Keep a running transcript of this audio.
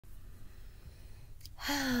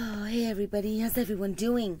Oh, hey everybody, how's everyone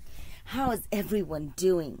doing? How is everyone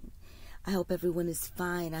doing? I hope everyone is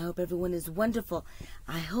fine. I hope everyone is wonderful.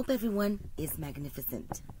 I hope everyone is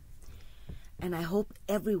magnificent. And I hope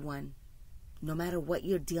everyone, no matter what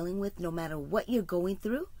you're dealing with, no matter what you're going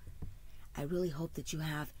through, I really hope that you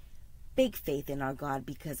have big faith in our God,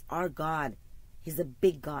 because our God is a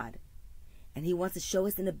big God. And He wants to show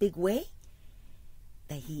us in a big way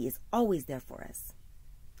that He is always there for us.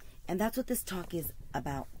 And that's what this talk is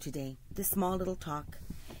about today. This small little talk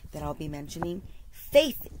that I'll be mentioning.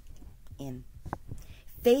 Faith in.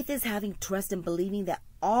 Faith is having trust and believing that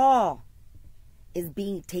all is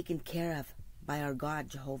being taken care of by our God,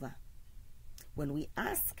 Jehovah, when we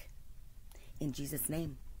ask in Jesus'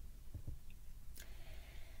 name.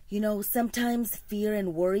 You know, sometimes fear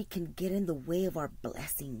and worry can get in the way of our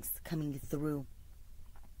blessings coming through,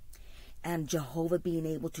 and Jehovah being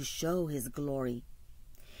able to show His glory.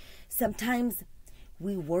 Sometimes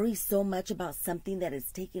we worry so much about something that is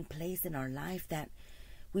taking place in our life that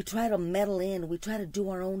we try to meddle in. We try to do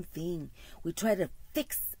our own thing. We try to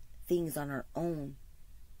fix things on our own,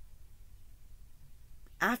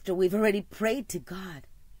 after we've already prayed to God,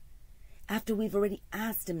 after we've already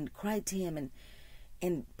asked Him and cried to Him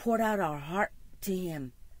and poured out our heart to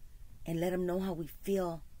Him and let Him know how we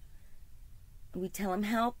feel. And we tell Him,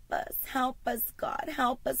 help us, God,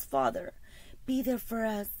 help us, Father. Be there for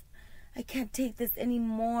us. I can't take this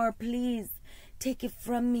anymore. Please take it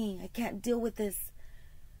from me. I can't deal with this.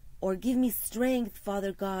 Or give me strength,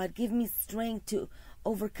 Father God. Give me strength to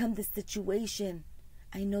overcome this situation.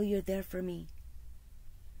 I know You're there for me.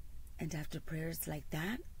 And after prayers like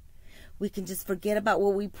that, we can just forget about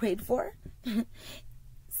what we prayed for.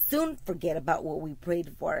 Soon forget about what we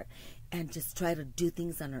prayed for and just try to do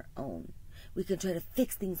things on our own. We can try to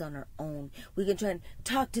fix things on our own. We can try and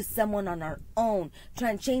talk to someone on our own. Try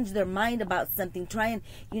and change their mind about something. Try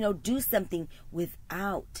and, do something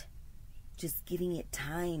without just giving it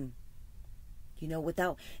time.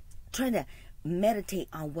 Without trying to meditate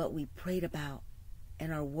on what we prayed about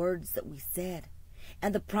and our words that we said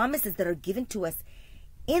and the promises that are given to us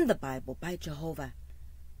in the Bible by Jehovah,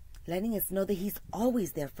 letting us know that He's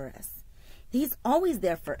always there for us. He's always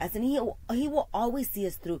there for us, and He will always see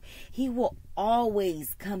us through. He will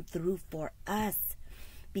always come through for us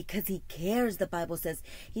because He cares, the Bible says.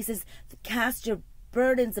 He says, cast your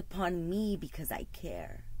burdens upon me because I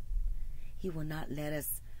care. He will not let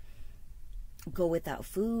us go without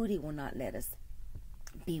food. He will not let us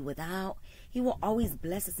be without. He will always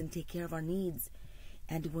bless us and take care of our needs.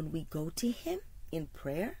 And when we go to Him in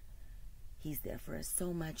prayer, He's there for us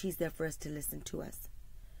so much. He's there for us to listen to us.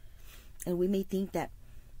 And we may think that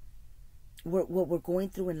what we're going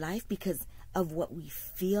through in life, because of what we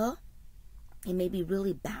feel, it may be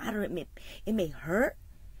really bad, or it may hurt.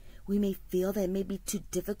 We may feel that it may be too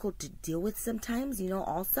difficult to deal with sometimes,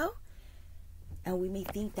 also. And we may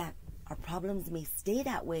think that our problems may stay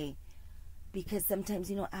that way because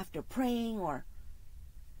sometimes, after praying or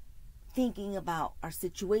thinking about our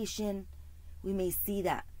situation, we may see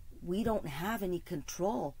that we don't have any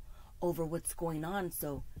control over what's going on.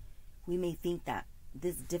 So we may think that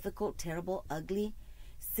this difficult, terrible, ugly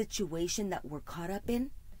situation that we're caught up in,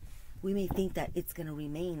 we may think that it's going to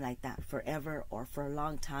remain like that forever or for a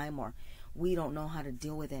long time, or we don't know how to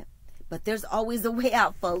deal with it. But there's always a way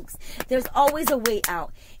out, folks. There's always a way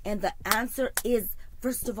out. And the answer is,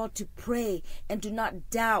 first of all, to pray and do not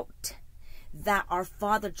doubt that our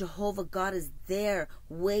Father, Jehovah God, is there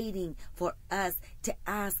waiting for us to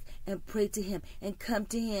ask and pray to Him and come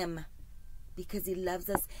to Him. Because He loves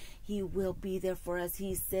us, He will be there for us.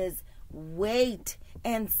 He says, wait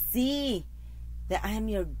and see that I am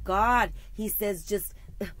your God. He says, just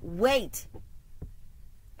wait.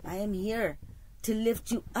 I am here to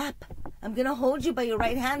lift you up. I'm going to hold you by your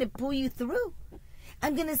right hand and pull you through.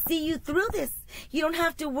 I'm going to see you through this. You don't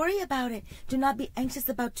have to worry about it. Do not be anxious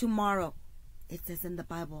about tomorrow. It says in the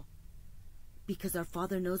Bible. Because our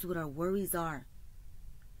Father knows what our worries are.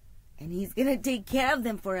 And He's going to take care of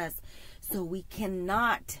them for us. So we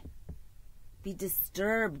cannot be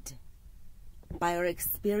disturbed by our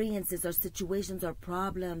experiences, our situations, our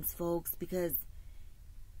problems, folks, because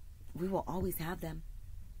we will always have them.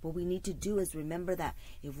 What we need to do is remember that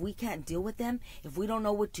if we can't deal with them, if we don't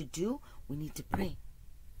know what to do, we need to pray.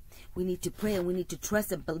 We need to pray, and we need to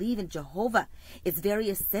trust and believe in Jehovah. It's very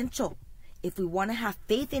essential. If we want to have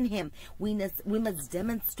faith in Him, we must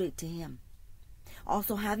demonstrate to Him.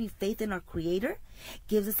 Also, having faith in our Creator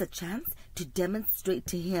gives us a chance to demonstrate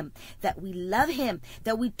to Him that we love Him,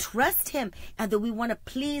 that we trust Him, and that we want to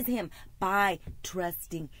please Him by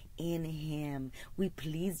trusting in Him. We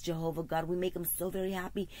please Jehovah God. We make Him so very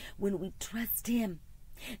happy when we trust Him.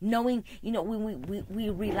 Knowing, when we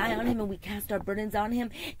rely on him and we cast our burdens on him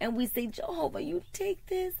and we say, Jehovah, you take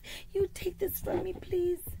this from me,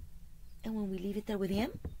 please. And when we leave it there with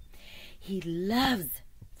him, he loves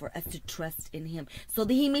for us to trust in him so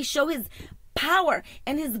that he may show his power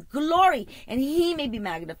and his glory, and he may be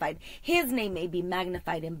magnified. His name may be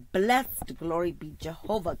magnified, and blessed glory be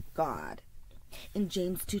Jehovah God. In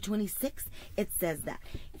James 2:26, it says that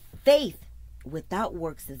faith without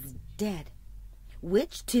works is dead,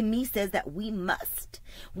 which to me says that we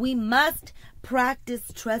must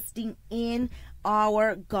practice trusting in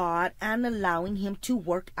our God and allowing him to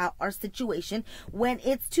work out our situation when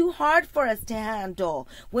it's too hard for us to handle,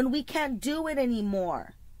 when we can't do it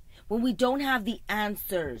anymore, when we don't have the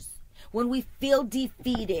answers, when we feel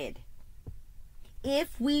defeated.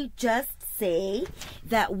 If we just say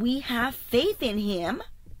that we have faith in him,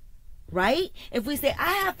 right? If we say,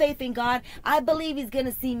 I have faith in God, I believe he's going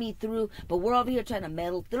to see me through, but we're over here trying to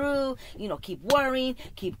meddle through, keep worrying,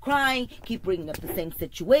 keep crying, keep bringing up the same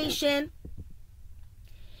situation,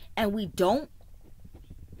 and we don't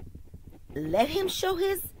let him show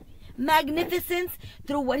his magnificence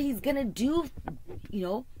through what he's going to do,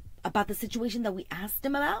 about the situation that we asked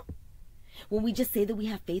him about, when we just say that we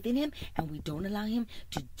have faith in him and we don't allow him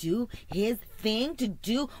to do his thing, to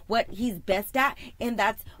do what he's best at, and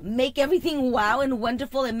that's make everything wow and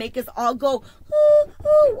wonderful and make us all go, ooh,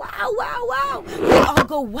 ooh, wow, wow, wow.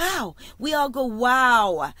 We all go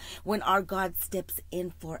wow when our God steps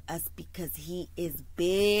in for us, because he is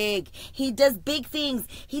big. He does big things.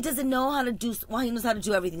 He doesn't know how to do, he knows how to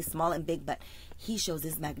do everything small and big, but he shows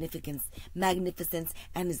his magnificence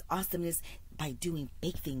and his awesomeness by doing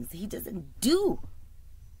big things. He doesn't do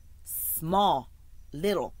small,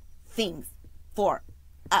 little things for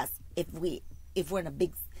us. If we're in a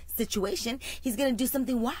big situation, he's going to do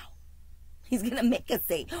something wow. He's going to make us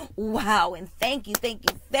say, wow, and thank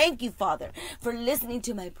you, Father, for listening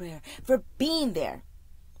to my prayer, for being there.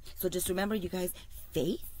 So just remember, you guys,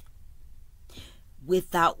 faith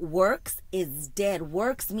without works is dead.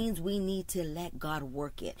 Works means we need to let God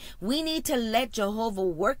work it. We need to let Jehovah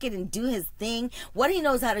work it and do his thing. What he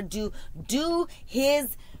knows how to do. Do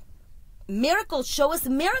his miracles. Show us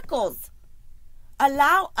miracles.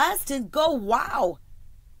 Allow us to go wow.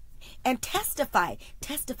 And testify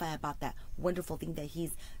about that wonderful thing that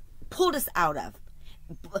he's pulled us out of.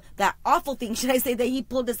 That awful thing, should I say, that he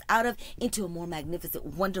pulled us out of into a more magnificent,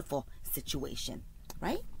 wonderful situation.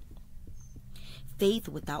 Right? Faith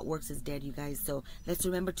without works is dead, you guys. So let's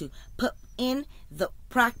remember to put in the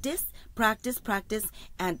practice,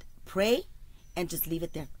 and pray, and just leave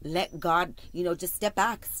it there. Let God, just step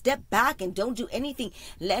back and don't do anything.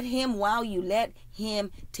 Let him wow you. Let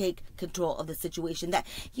him take control of the situation that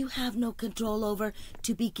you have no control over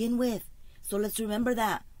to begin with. So let's remember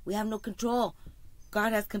that. We have no control.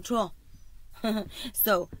 God has control.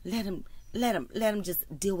 So let him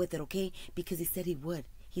just deal with it, okay? Because he said he would.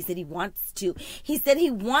 He said he wants to. He said he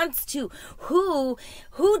wants to. Who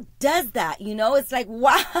does that? It's like,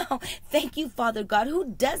 wow. Thank you, Father God. Who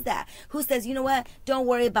does that? Who says, you know what? Don't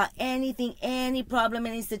worry about anything, any problem,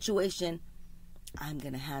 any situation. I'm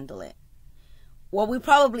going to handle it. Well, we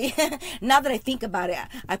probably, now that I think about it,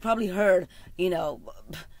 I probably heard,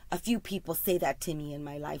 a few people say that to me in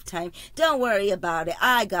my lifetime. Don't worry about it.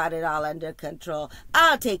 I got it all under control.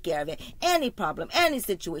 I'll take care of it. Any problem, any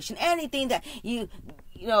situation, anything that you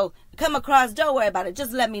come across, don't worry about it.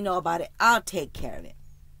 Just let me know about it. I'll take care of it.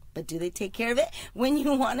 But do they take care of it when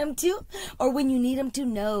you want them to, or when you need them to?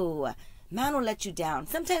 No. Man will let you down.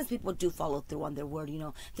 Sometimes people do follow through on their word.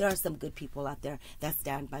 There are some good people out there that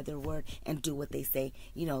stand by their word and do what they say,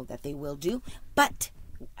 that they will do. But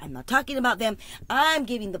I'm not talking about them. I'm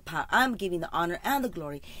giving the power, I'm giving the honor and the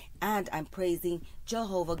glory, and I'm praising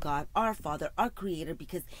Jehovah God, our Father, our Creator,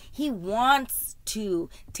 because he wants to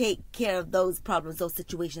take care of those problems, those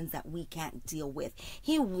situations that we can't deal with.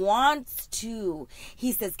 He wants to.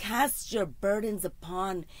 He says, cast your burdens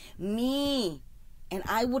upon me, and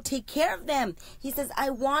I will take care of them. He says,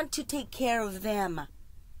 I want to take care of them.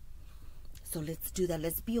 So let's do that.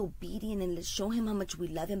 Let's be obedient, and let's show him how much we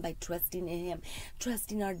love him by trusting in him.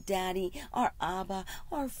 Trusting our daddy, our Abba,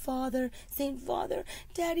 our Father, saying, Father,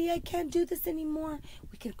 Daddy, I can't do this anymore.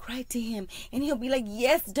 We can cry to him, and he'll be like,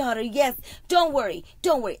 yes, daughter, yes. Don't worry.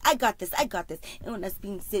 I got this. And when us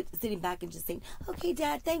being sitting back and just saying, okay,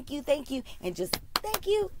 Dad, thank you. And just, thank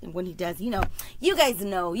you. And when he does, you guys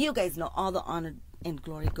know, all the honor and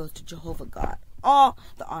glory goes to Jehovah God. All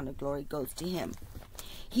the honor, glory goes to him.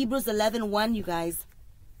 Hebrews 11:1, you guys,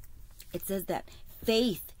 it says that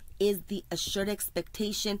faith is the assured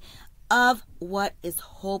expectation of what is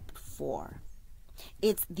hoped for,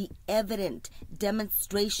 It's the evident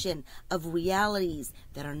demonstration of realities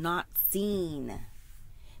that are not seen.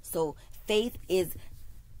 So faith is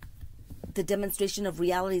the demonstration of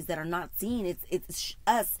realities that are not seen. It's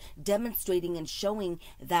us demonstrating and showing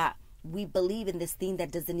that we believe in this thing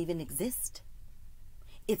that doesn't even exist.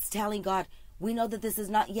 It's telling God, we know that this is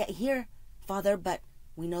not yet here, Father, but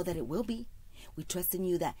we know that it will be. We trust in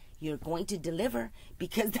you that you're going to deliver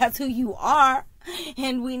because that's who you are.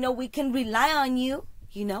 And we know we can rely on you,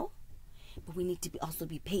 you know. But we need to also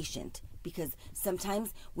be patient, because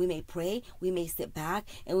sometimes we may pray, we may sit back,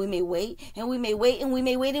 and we may wait, and we may wait, and we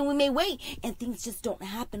may wait, and we may wait. And things just don't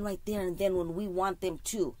happen right there and then when we want them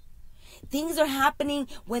to. Things are happening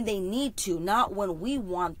when they need to, not when we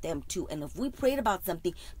want them to. And if we prayed about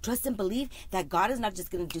something, trust and believe that God is not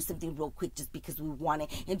just going to do something real quick just because we want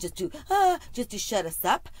it and just to shut us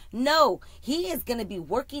up. No, he is going to be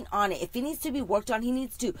working on it. If it needs to be worked on, he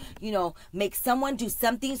needs to, make someone do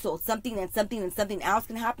something, so something and something else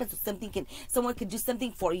can happen, so someone can do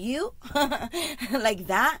something for you like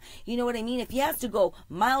that. You know what I mean? If he has to go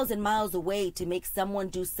miles and miles away to make someone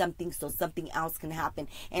do something so something else can happen,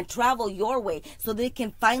 and travel your way so that it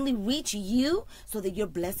can finally reach you, so that your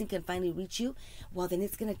blessing can finally reach you, well, then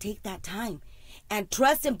it's going to take that time. And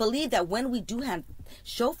trust and believe that when we do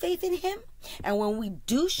show faith in him, and when we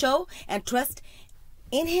do show and trust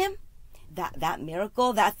in him, that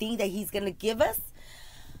miracle, that thing that he's going to give us,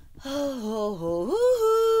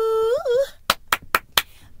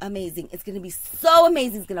 amazing. It's going to be so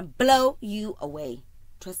amazing. It's going to blow you away.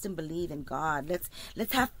 Trust and believe in God.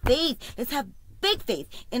 Let's have faith. Let's have big faith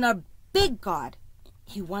in our big God.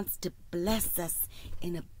 He wants to bless us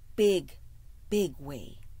in a big, big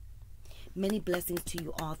way. Many blessings to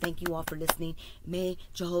you all. Thank you all for listening. May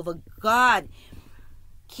Jehovah God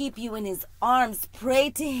keep you in his arms. Pray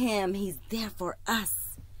to him. He's there for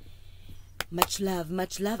us. Much love,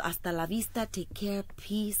 much love. Hasta la vista. Take care.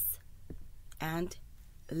 Peace and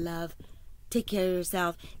love. Take care of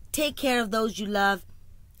yourself. Take care of those you love.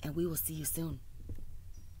 And we will see you soon.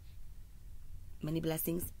 Many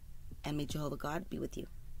blessings, and may Jehovah God be with you.